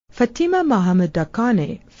Fatima Mohammed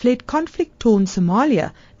Dakane fled conflict-torn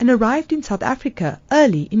Somalia and arrived in South Africa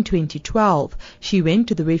early in 2012. She went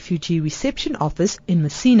to the refugee reception office in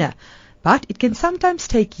Messina, but it can sometimes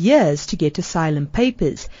take years to get asylum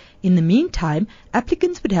papers. In the meantime,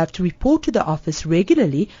 applicants would have to report to the office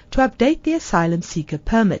regularly to update their asylum seeker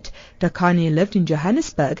permit. Dakane lived in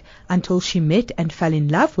Johannesburg until she met and fell in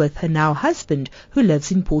love with her now husband, who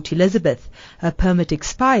lives in Port Elizabeth. Her permit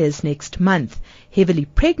expires next month. Heavily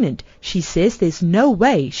pregnant, she says there's no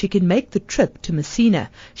way she can make the trip to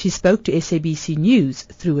Messina. She spoke to SABC News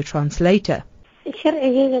through a translator.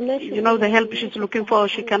 You know, the help she's looking for,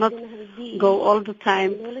 she cannot go all the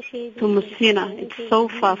time to Messina. It's so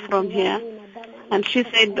far from here. And she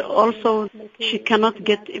said also she cannot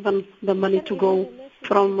get even the money to go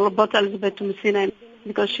from Port Elizabeth to Messina,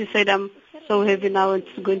 because she said, I'm so heavy now,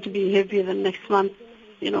 it's going to be heavier than next month,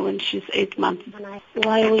 you know, when she's 8 months.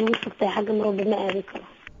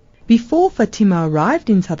 Before Fatima arrived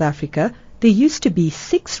in South Africa, there used to be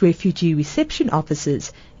 6 refugee reception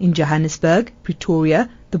offices in Johannesburg, Pretoria,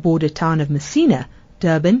 the border town of Messina,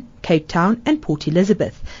 Durban, Cape Town and Port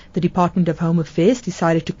Elizabeth. The Department of Home Affairs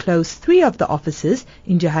decided to close 3 of the offices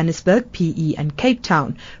in Johannesburg, PE and Cape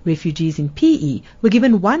Town. Refugees in PE were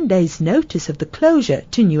given 1 day's notice of the closure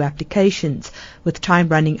to new applications. With time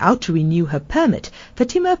running out to renew her permit,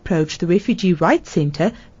 Fatima approached the Refugee Rights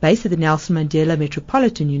Centre based at the Nelson Mandela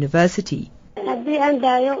Metropolitan University.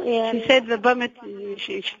 She said the permit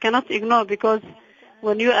she cannot ignore, because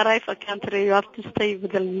when you arrive a country you have to stay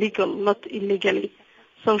with the legal, not illegally.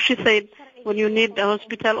 So she said when you need a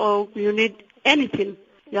hospital or you need anything,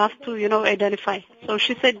 you have to, identify. So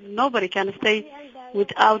she said nobody can stay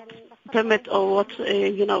without permit or what,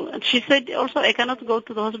 And she said also I cannot go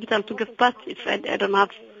to the hospital to give birth if I don't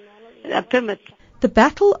have a permit. The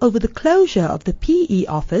battle over the closure of the PE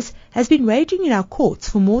office has been raging in our courts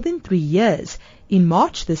for more than 3 years. In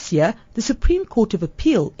March this year, the Supreme Court of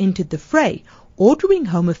Appeal entered the fray, ordering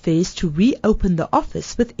Home Affairs to reopen the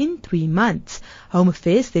office within 3 months. Home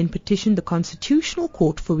Affairs then petitioned the Constitutional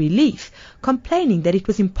Court for relief, complaining that it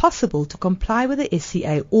was impossible to comply with the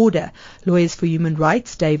SCA order. Lawyers for Human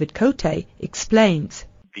Rights David Cote explains.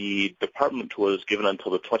 The department was given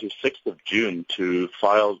until the 26th of June to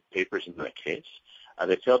file papers in the case.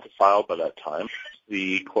 They failed to file by that time.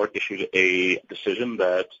 The court issued a decision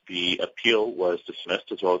that the appeal was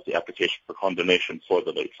dismissed, as well as the application for condemnation for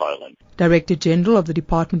the late filing. Director General of the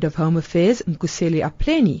Department of Home Affairs, Nkuseli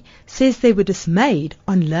Apleni, says they were dismayed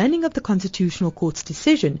on learning of the Constitutional Court's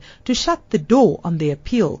decision to shut the door on the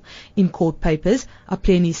appeal. In court papers,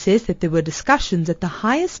 Apleni says that there were discussions at the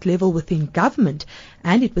highest level within government,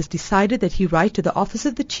 and it was decided that he write to the Office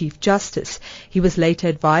of the Chief Justice. He was later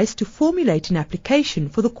advised to formulate an application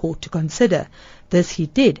for the court to consider. This he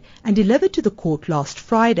did and delivered to the court last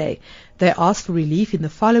Friday. They asked for relief in the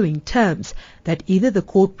following terms: that either the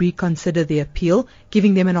court reconsider the appeal,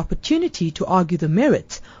 giving them an opportunity to argue the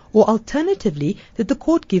merits, or alternatively that the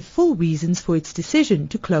court give full reasons for its decision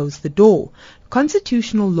to close the door.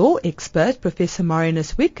 Constitutional law expert Professor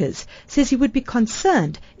Marinus Wickers says he would be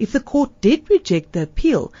concerned if the court did reject the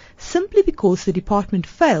appeal simply because the department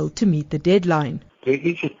failed to meet the deadline. There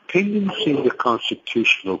is a tendency in the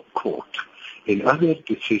Constitutional Court, in other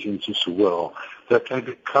decisions as well, that they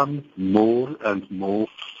become more and more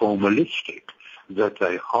formalistic, that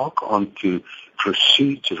they hark on to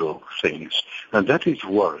procedural things, and that is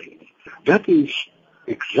worrying. That is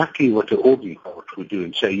exactly what the ordinary court would do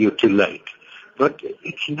and say, you're too late. But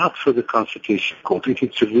it's not for the Constitutional Court. If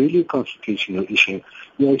it's a really constitutional issue,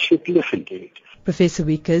 they should listen to it. Professor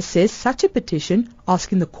Wickers says such a petition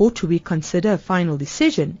asking the court to reconsider a final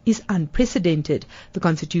decision is unprecedented. The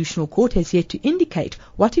Constitutional Court has yet to indicate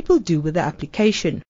what it will do with the application.